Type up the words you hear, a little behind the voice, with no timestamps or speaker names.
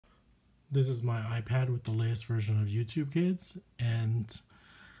This is my iPad with the latest version of YouTube Kids, and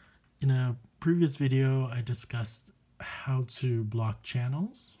in a previous video I discussed how to block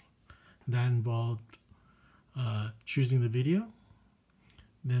channels. That involved choosing the video,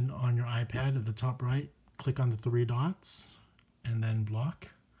 then on your iPad at the top right click on the three dots and then block.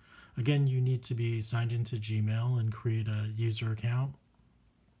 Again, you need to be signed into Gmail and create a user account.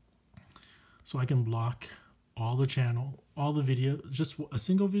 So I can block all the channel, all the video, just a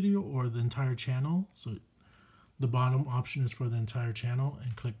single video or the entire channel. So the bottom option is for the entire channel,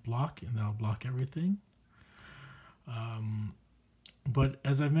 and click block and that'll block everything. But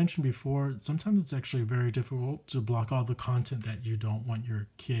as I've mentioned before, sometimes it's actually very difficult to block all the content that you don't want your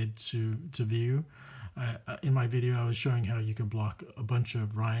kid to view. In my video, I was showing how you can block a bunch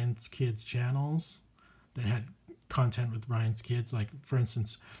of Ryan's Kids channels that had content with Ryan's Kids. Like, for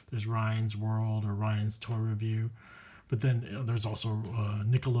instance, there's Ryan's World or Ryan's Toy Review. But then there's also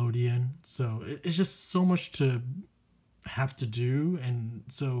Nickelodeon. So it's just so much to have to do. And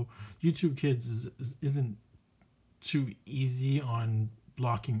so YouTube Kids isn't too easy on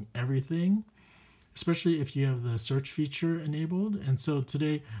blocking everything, especially if you have the search feature enabled. And so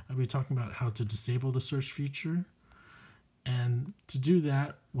today I'll be talking about how to disable the search feature. And to do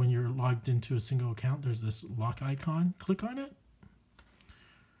that, when you're logged into a single account, there's this lock icon. Click on it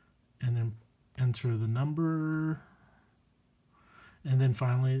and then enter the number. And then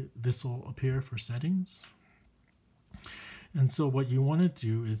finally, this will appear for settings. And so what you want to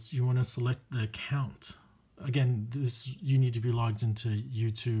do is you want to select the account. Again, you need to be logged into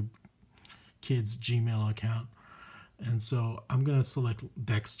YouTube Kids Gmail account. And so I'm going to select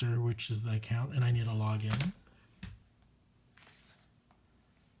Dexter, which is the account, and I need to log in.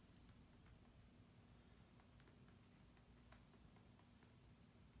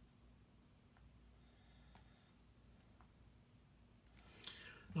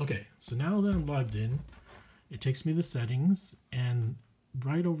 Okay, so now that I'm logged in, it takes me to settings, and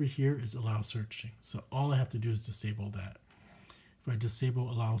right over here is allow searching. So all I have to do is disable that. If I disable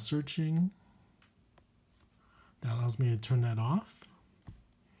allow searching, that allows me to turn that off.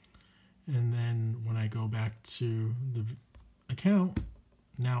 And then when I go back to the account,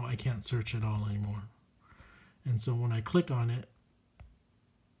 now I can't search at all anymore. And so when I click on it,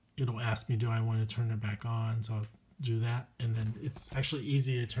 it'll ask me, do I want to turn it back on? So I'll do that, and then it's actually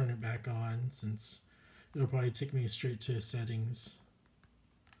easy to turn it back on, since it'll probably take me straight to settings.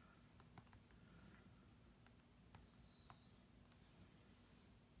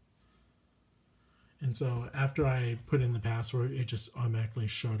 And so after I put in the password, it just automatically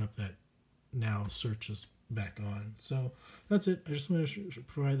showed up that now search is back on. So that's it. I just want to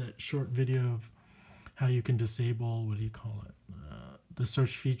provide that short video of how you can disable, what do you call it, the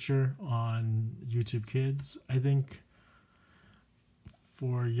search feature on YouTube Kids. I think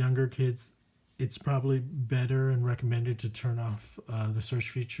for younger kids, it's probably better and recommended to turn off the search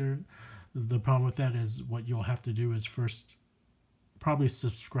feature. The problem with that is what you'll have to do is first probably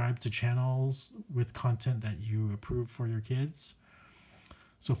subscribe to channels with content that you approve for your kids.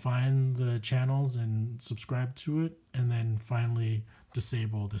 So find the channels and subscribe to it, and then finally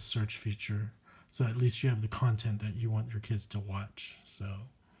disable the search feature, so at least you have the content that you want your kids to watch. So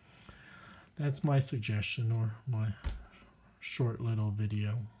that's my suggestion, or my short little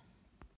video.